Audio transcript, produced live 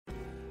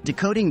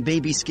Decoding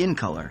baby skin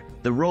color,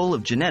 the role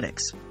of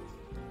genetics.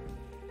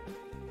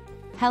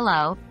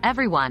 Hello,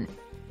 everyone.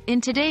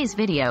 In today's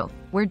video,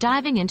 we're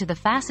diving into the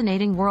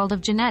fascinating world of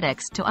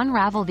genetics to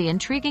unravel the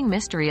intriguing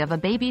mystery of a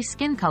baby's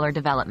skin color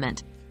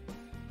development.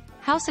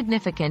 How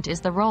significant is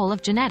the role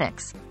of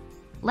genetics?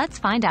 Let's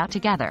find out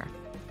together.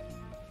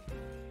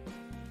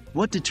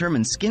 What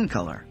determines skin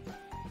color?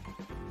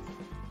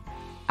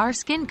 Our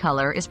skin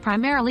color is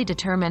primarily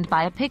determined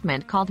by a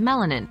pigment called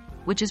melanin,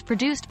 which is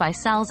produced by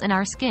cells in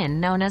our skin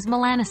known as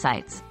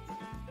melanocytes.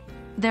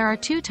 There are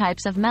two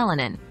types of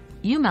melanin: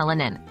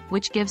 eumelanin,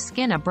 which gives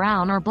skin a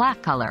brown or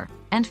black color,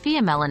 and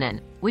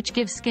pheomelanin, which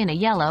gives skin a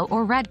yellow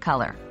or red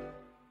color.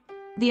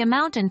 The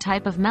amount and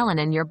type of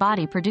melanin your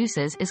body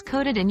produces is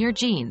coded in your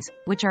genes,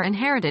 which are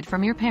inherited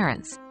from your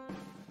parents.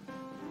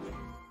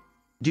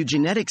 Do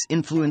genetics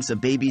influence a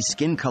baby's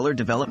skin color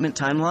development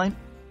timeline?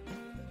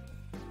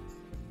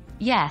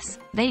 Yes,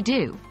 they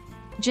do.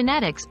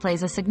 Genetics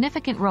plays a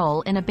significant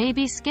role in a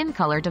baby's skin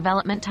color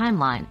development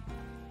timeline.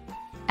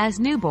 As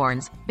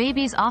newborns,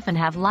 babies often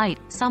have light,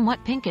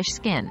 somewhat pinkish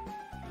skin.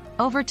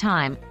 Over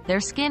time,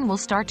 their skin will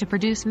start to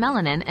produce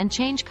melanin and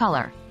change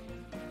color.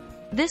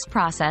 This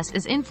process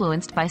is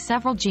influenced by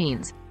several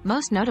genes,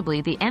 most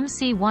notably the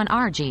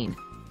MC1R gene.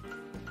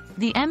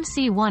 The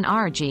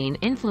MC1R gene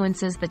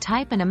influences the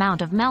type and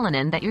amount of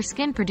melanin that your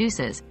skin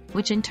produces,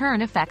 which in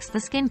turn affects the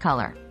skin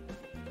color.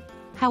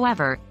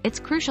 However, it's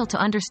crucial to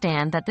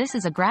understand that this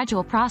is a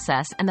gradual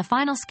process and the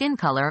final skin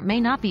color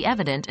may not be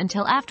evident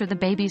until after the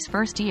baby's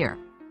first year.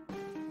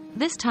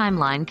 This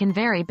timeline can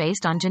vary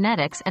based on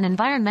genetics and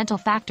environmental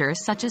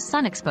factors such as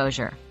sun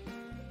exposure.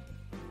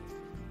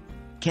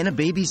 Can a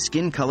baby's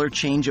skin color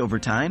change over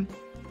time?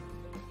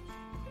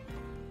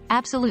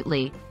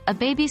 Absolutely. A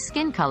baby's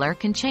skin color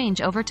can change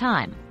over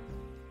time.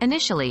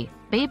 Initially,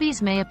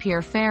 babies may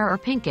appear fair or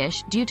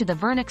pinkish due to the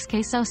vernix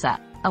caseosa,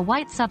 a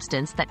white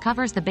substance that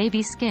covers the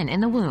baby's skin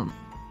in the womb.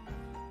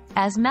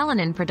 As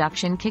melanin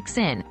production kicks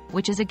in,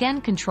 which is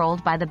again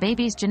controlled by the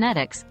baby's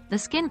genetics, the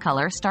skin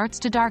color starts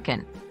to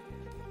darken.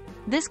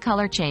 This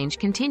color change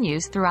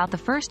continues throughout the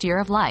first year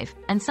of life,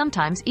 and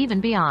sometimes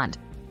even beyond.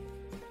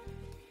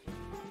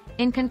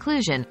 In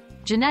conclusion,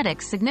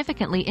 genetics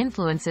significantly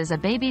influences a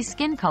baby's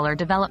skin color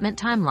development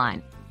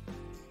timeline.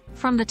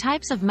 From the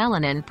types of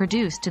melanin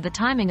produced to the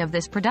timing of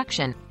this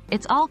production,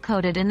 it's all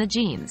coded in the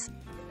genes.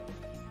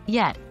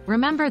 Yet,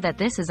 remember that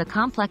this is a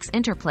complex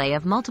interplay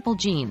of multiple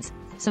genes,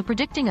 so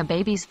predicting a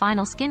baby's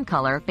final skin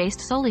color based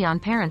solely on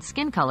parents'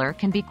 skin color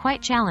can be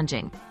quite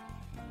challenging.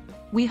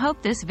 We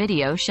hope this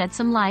video shed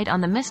some light on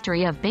the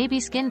mystery of baby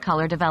skin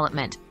color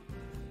development.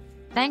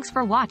 Thanks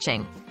for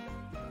watching.